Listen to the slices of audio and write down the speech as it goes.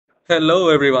Hello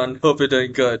everyone, hope you're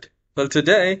doing good. Well,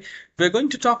 today we're going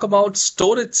to talk about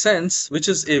Storage Sense, which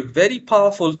is a very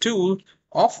powerful tool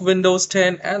of Windows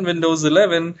 10 and Windows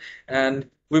 11, and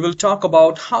we will talk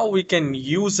about how we can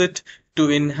use it to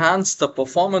enhance the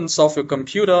performance of your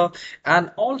computer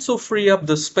and also free up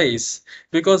the space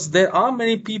because there are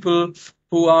many people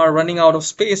who are running out of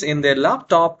space in their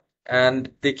laptop and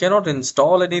they cannot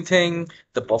install anything,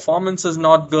 the performance is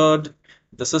not good,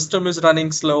 the system is running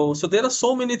slow. So there are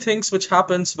so many things which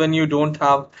happens when you don't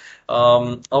have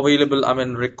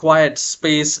required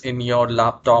space in your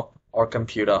laptop or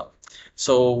computer.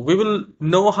 So we will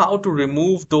know how to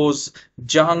remove those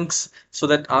junks so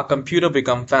that our computer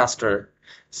become faster.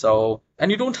 So, and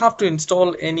you don't have to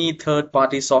install any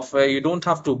third-party software. You don't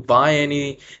have to buy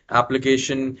any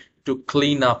application to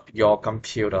clean up your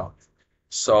computer.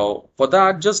 So for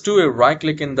that, just do a right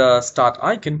click in the start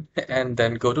icon and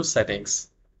then go to settings.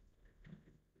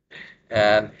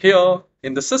 And here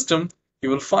in the system, you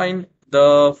will find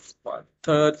the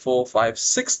third, fourth, fifth,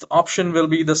 sixth option will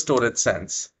be the storage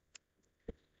sense.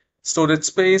 Storage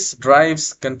space,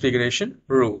 drives, configuration,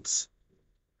 rules.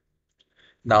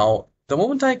 Now, the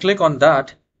moment I click on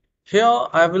that, here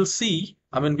I will see,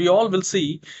 we all will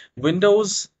see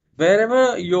Windows,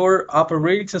 wherever your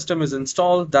operating system is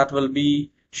installed, that will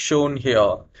be shown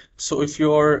here. So if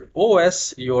your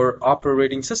OS, your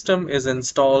operating system is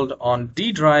installed on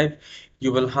D drive,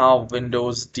 you will have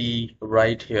Windows D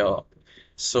right here.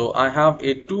 So I have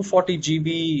a 240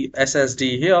 GB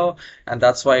SSD here, and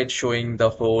that's why it's showing the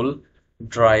whole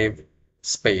drive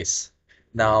space.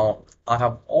 Now, I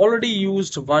have already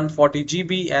used 140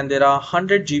 GB and there are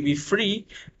 100 GB free,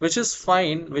 which is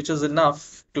fine, which is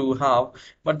enough to have.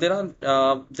 But there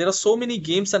are so many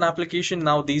games and application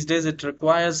now these days. It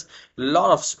requires a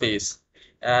lot of space,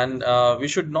 and we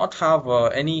should not have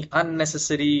any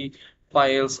unnecessary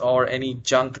files or any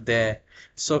junk there.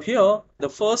 So here, the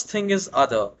first thing is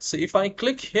other. So if I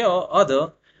click here,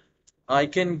 other, I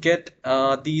can get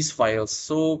these files.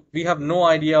 So we have no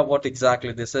idea what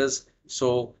exactly this is.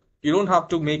 So you don't have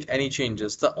to make any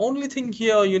changes. The only thing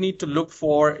here you need to look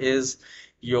for is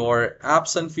your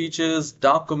apps and features,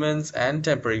 documents, and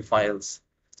temporary files.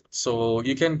 So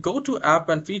you can go to app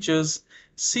and features,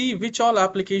 see which all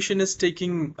application is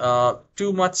taking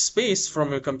too much space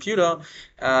from your computer,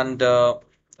 and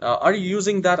are you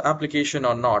using that application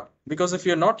or not? Because if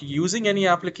you're not using any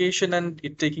application and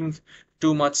it taking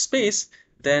too much space,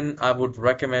 then I would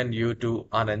recommend you to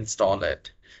uninstall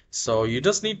it. So you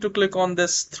just need to click on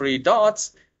this three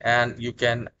dots and you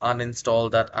can uninstall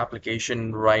that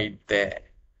application right there.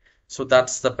 So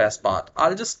that's the best part.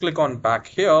 I'll just click on back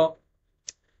here,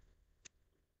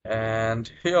 and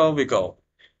here we go.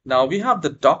 Now we have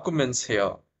the documents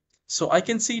here. So I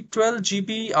can see 12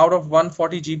 GB out of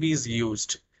 140 GB is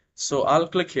used. So I'll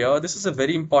click here. This is a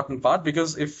very important part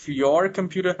because if your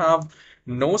computer have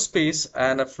no space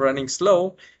and if running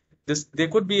slow, there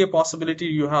could be a possibility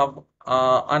you have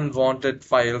unwanted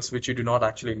files which you do not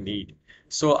actually need.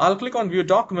 So I'll click on view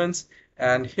documents,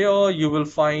 and here you will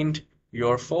find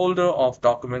your folder of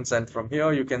documents, and from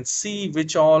here you can see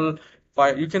which all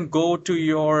file. You can go to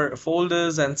your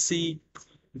folders and see,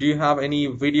 do you have any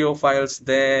video files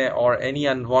there or any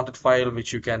unwanted file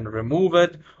which you can remove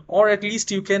it, or at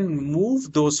least you can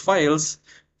move those files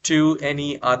to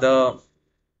any other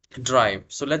drive.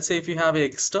 So let's say if you have an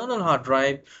external hard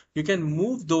drive, you can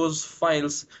move those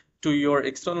files to your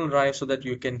external drive so that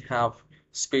you can have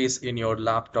space in your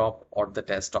laptop or the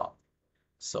desktop.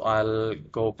 So I'll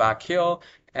go back here,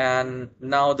 and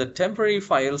now the temporary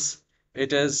files,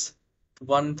 it is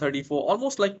 134,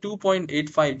 almost like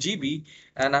 2.85 GB,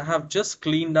 and I have just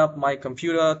cleaned up my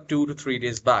computer 2 to 3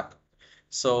 days back.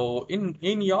 So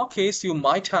in your case, you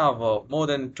might have more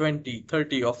than 20,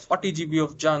 30 or 40 GB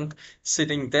of junk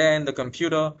sitting there in the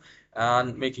computer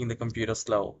and making the computer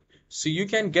slow. So you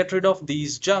can get rid of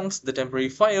these junks, the temporary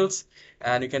files,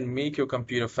 and you can make your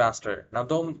computer faster. Now,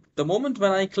 the moment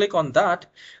when I click on that,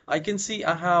 I can see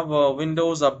I have a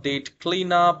Windows Update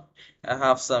Cleanup. I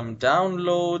have some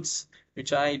downloads,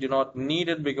 which I do not need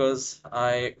it because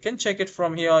I can check it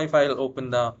from here if I'll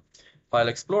open the File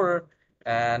Explorer.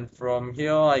 And from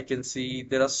here I can see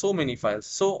there are so many files.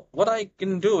 So what I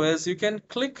can do is you can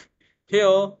click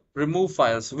here, remove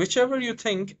files, whichever you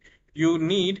think you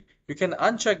need, you can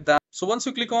uncheck that. So once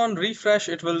you click on refresh,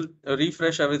 it will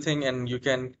refresh everything and you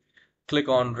can click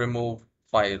on remove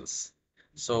files.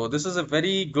 So this is a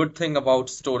very good thing about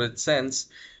Storage Sense,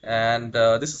 and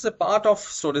this is a part of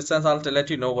Storage Sense. I'll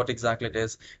let you know what exactly it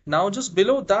is. Now just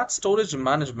below that, storage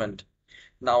management.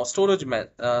 Now,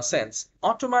 Sense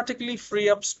automatically free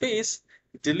up space,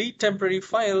 delete temporary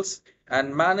files,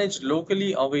 and manage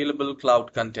locally available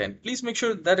cloud content. Please make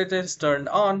sure that it is turned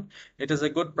on. It is a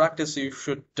good practice. You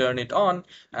should turn it on,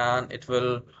 and it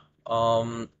will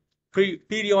um,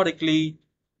 periodically,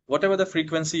 whatever the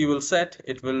frequency you will set,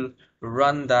 it will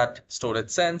run that storage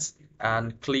sense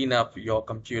and clean up your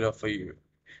computer for you.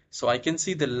 So I can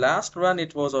see the last run,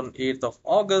 it was on 8th of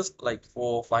August, like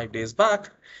 4 or 5 days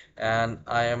back, and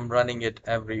I am running it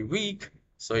every week,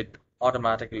 so it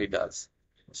automatically does.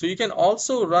 So you can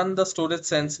also run the storage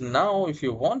sense now if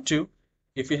you want to,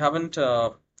 if you haven't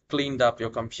cleaned up your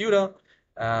computer.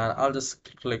 And I'll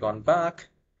just click on back.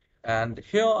 And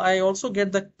here I also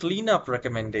get the cleanup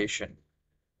recommendation.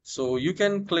 So you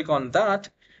can click on that,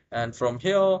 and from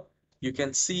here you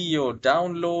can see your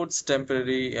downloads,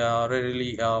 temporary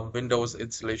rarely Windows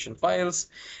installation files.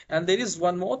 And there is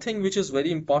one more thing which is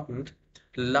very important: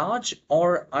 large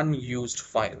or unused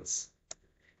files.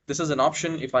 This is an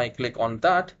option. If I click on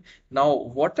that, now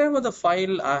whatever the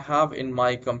file I have in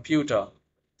my computer,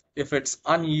 if it's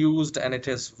unused and it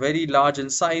is very large in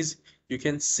size, you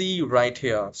can see right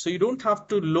here. So you don't have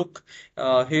to look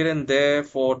here and there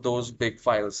for those big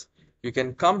files. You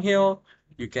can come here,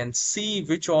 you can see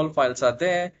which all files are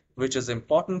there, which is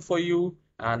important for you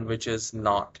and which is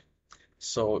not.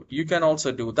 So you can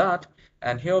also do that.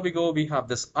 And here we go, we have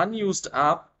this unused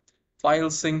app,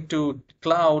 file sync to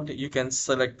cloud. You can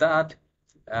select that,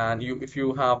 and if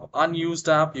you have unused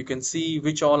app, you can see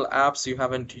which all apps you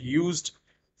haven't used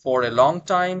for a long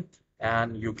time,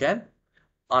 and you can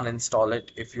uninstall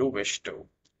it if you wish to.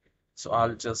 So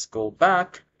I'll just go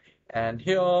back, and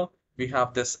here we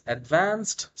have this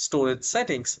advanced storage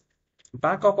settings,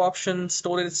 backup options,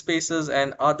 storage spaces,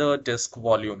 and other disk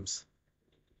volumes.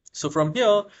 So from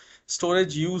here,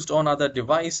 storage used on other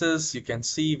devices, you can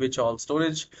see which all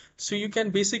storage. So you can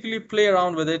basically play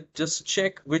around with it, just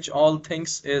check which all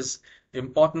things is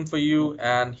important for you.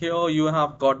 And here you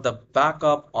have got the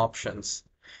backup options.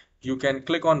 You can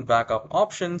click on backup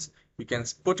options. You can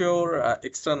put your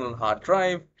external hard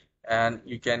drive, and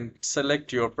you can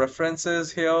select your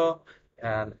preferences here,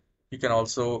 and you can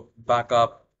also back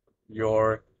up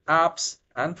your apps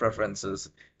and preferences.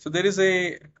 So there is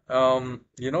a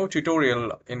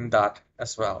tutorial in that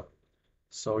as well.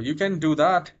 So you can do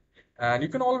that, and you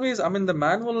can always, I mean, the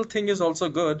manual thing is also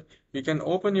good. You can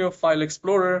open your file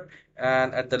explorer,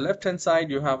 and at the left hand side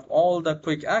you have all the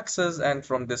quick access, and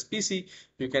from this PC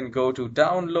you can go to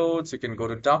downloads, you can go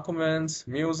to documents,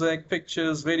 music,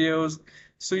 pictures, videos.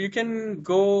 So you can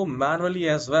go manually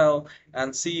as well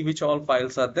and see which all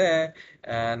files are there,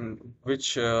 and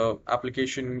which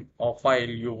application or file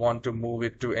you want to move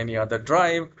it to any other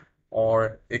drive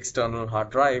or external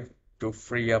hard drive to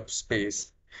free up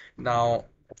space. Now,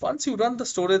 once you run the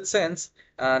storage sense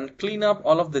and clean up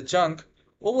all of the junk,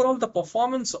 overall the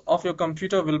performance of your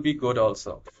computer will be good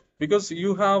also, because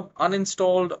you have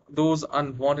uninstalled those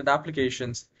unwanted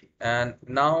applications, and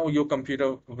now your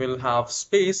computer will have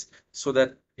space so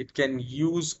that it can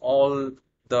use all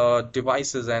the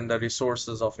devices and the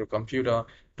resources of your computer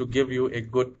to give you a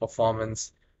good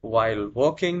performance while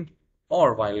working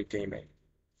or while gaming.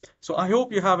 So I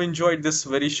hope you have enjoyed this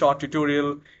very short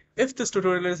tutorial. If this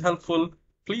tutorial is helpful,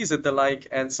 please hit the like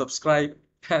and subscribe,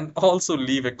 and also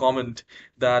leave a comment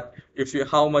that if you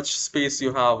how much space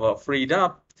you have freed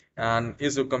up, and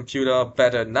is your computer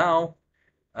better now.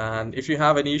 And if you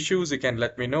have any issues, you can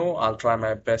let me know. I'll try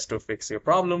my best to fix your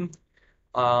problem.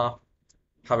 Uh,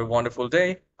 have a wonderful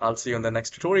day. I'll see you in the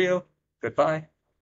next tutorial. Goodbye.